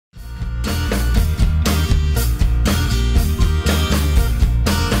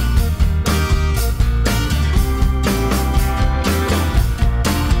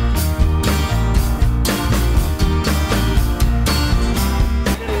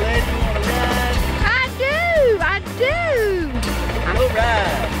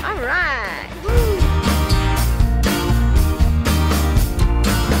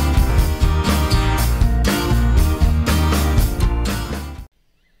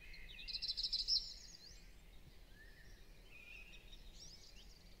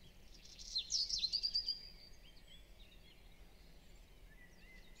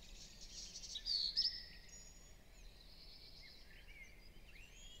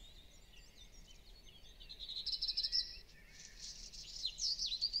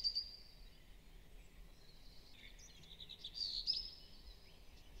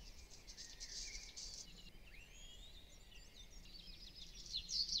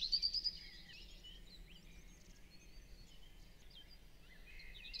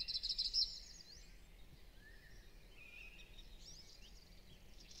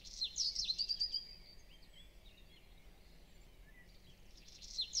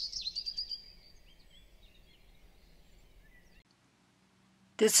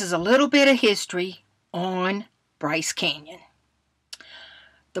This is a little bit of history on Bryce Canyon.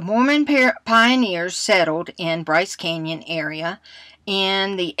 The Mormon pioneers settled in Bryce Canyon area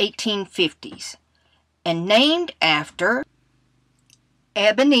in the 1850s and named after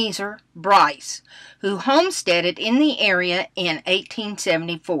Ebenezer Bryce, who homesteaded in the area in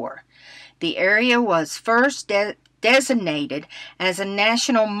 1874. The area was first designated as a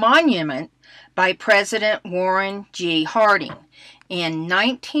national monument by President Warren G. Harding in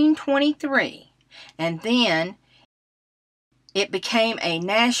 1923, and then it became a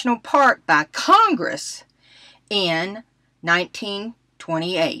national park by Congress in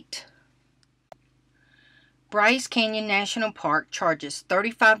 1928. Bryce Canyon National Park charges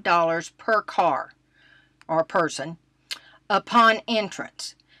 $35 per car or person upon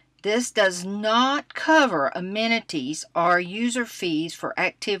entrance. This does not cover amenities or user fees for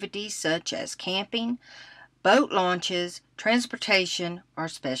activities such as camping, boat launches, transportation, or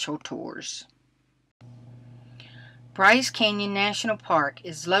special tours. Bryce Canyon National Park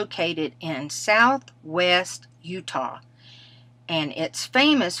is located in southwest Utah, and it's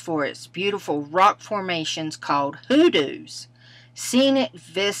famous for its beautiful rock formations called hoodoos, scenic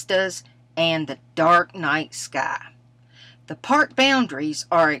vistas, and the dark night sky. The park boundaries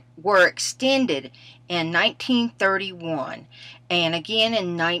were extended in 1931 and again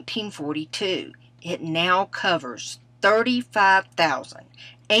in 1942. It now covers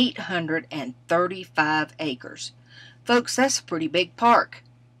 35,835 acres. Folks, that's a pretty big park.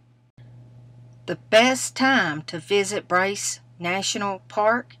 The best time to visit Bryce National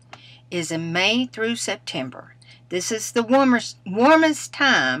Park is in May through September. This is the warmest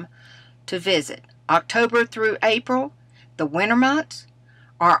time to visit. October through April, the winter months,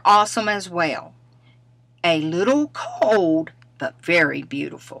 are awesome as well. A little cold, but very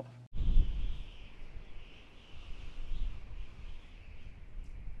beautiful.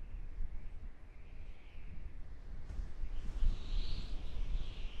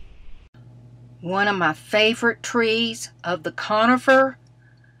 One of my favorite trees of the conifer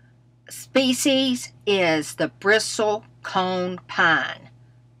species is the bristlecone pine.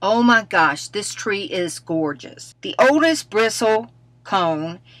 Oh my gosh, this tree is gorgeous. The oldest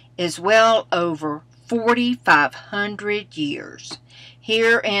bristlecone is well over 4,500 years.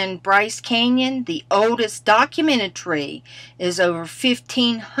 Here in Bryce Canyon, the oldest documented tree is over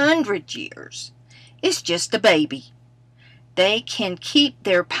 1,500 years. It's just a baby. They can keep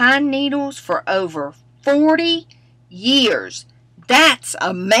their pine needles for over 40 years. That's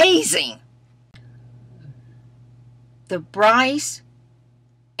amazing! The Bryce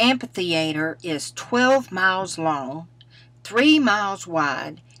Amphitheater is 12 miles long, 3 miles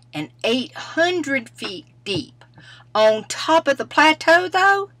wide, and 800 feet deep. On top of the plateau,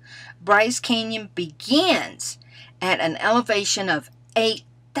 though, Bryce Canyon begins at an elevation of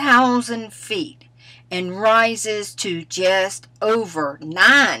 8,000 feet and rises to just over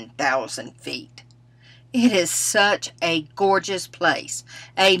 9,000 feet. It is such a gorgeous place,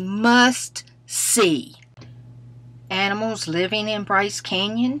 a must-see. Animals living in Bryce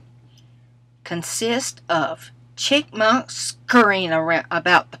Canyon consist of chipmunks scurrying around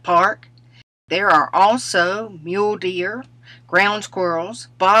about the park. There are also mule deer, ground squirrels,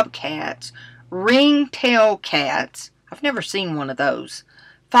 bobcats, ring-tail cats, I've never seen one of those,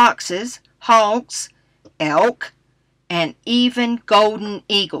 foxes, hawks, elk, and even golden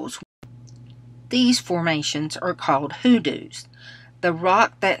eagles. These formations are called hoodoos, the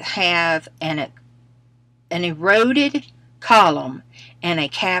rock that have an eroded column and a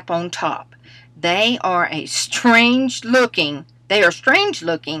cap on top. They are strange looking,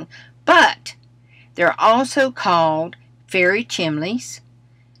 but they're also called fairy chimneys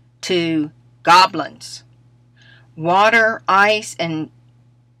to goblins. Water, ice, and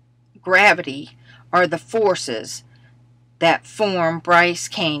gravity are the forces that form Bryce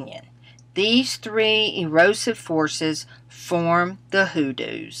Canyon. These three erosive forces form the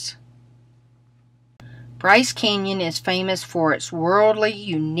hoodoos. Bryce Canyon is famous for its worldly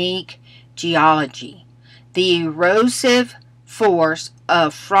unique geology. The erosive force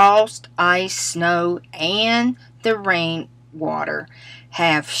of frost, ice, snow, and the rainwater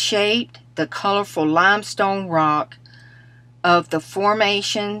have shaped the colorful limestone rock of the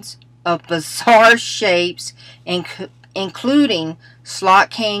formations of bizarre shapes, including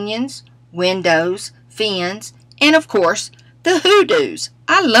slot canyons, windows, fins, and of course the hoodoos.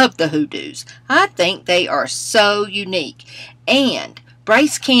 I love the hoodoos. I think they are so unique. And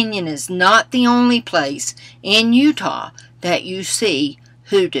Bryce Canyon is not the only place in Utah that you see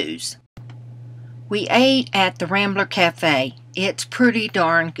hoodoos. We ate at the Rambler Cafe. It's pretty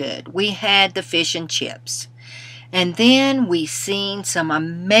darn good. We had the fish and chips. And then we seen some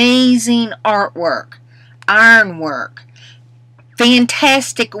amazing artwork, ironwork,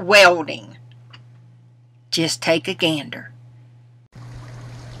 fantastic welding. Just take a gander.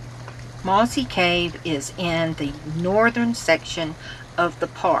 Mossy Cave is in the northern section of the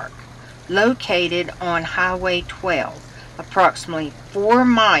park, located on Highway 12, approximately 4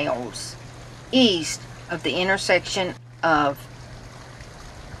 miles east of the intersection of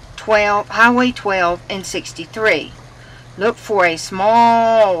Highway 12 and 63. Look for a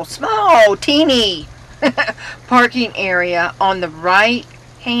small, teeny parking area on the right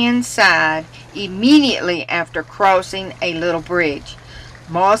hand side immediately after crossing a little bridge.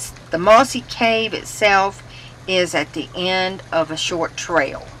 The Mossy Cave itself is at the end of a short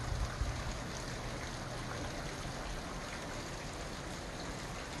trail.